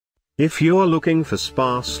If you're looking for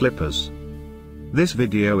spa slippers, this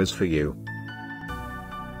video is for you.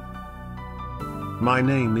 My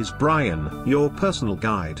name is Brian, your personal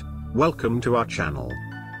guide. Welcome to our channel.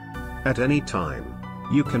 At any time,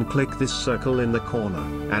 you can click this circle in the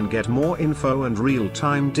corner and get more info and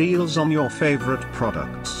real-time deals on your favorite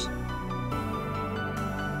products.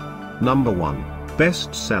 Number 1,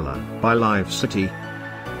 Bestseller by Livecity.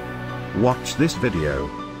 Watch this video.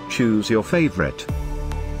 Choose your favorite.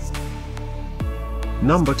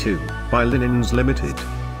 Number 2, by Linens Limited.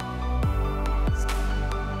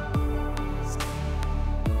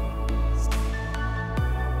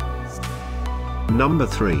 Number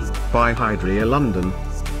 3, by Hydrea London.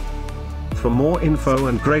 For more info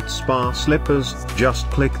and great spa slippers, just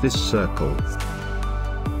click this circle.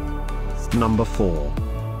 Number 4.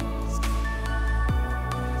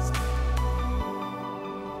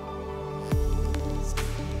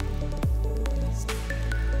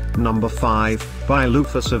 Number 5, by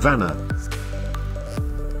Loofah Savannah.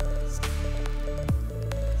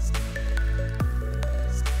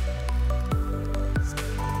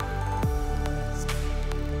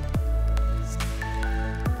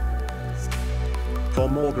 For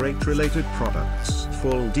more great related products,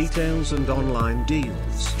 full details and online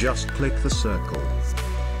deals, just click the circle.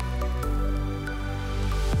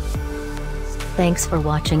 Thanks for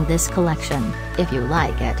watching this collection. If you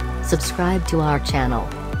like it, subscribe to our channel.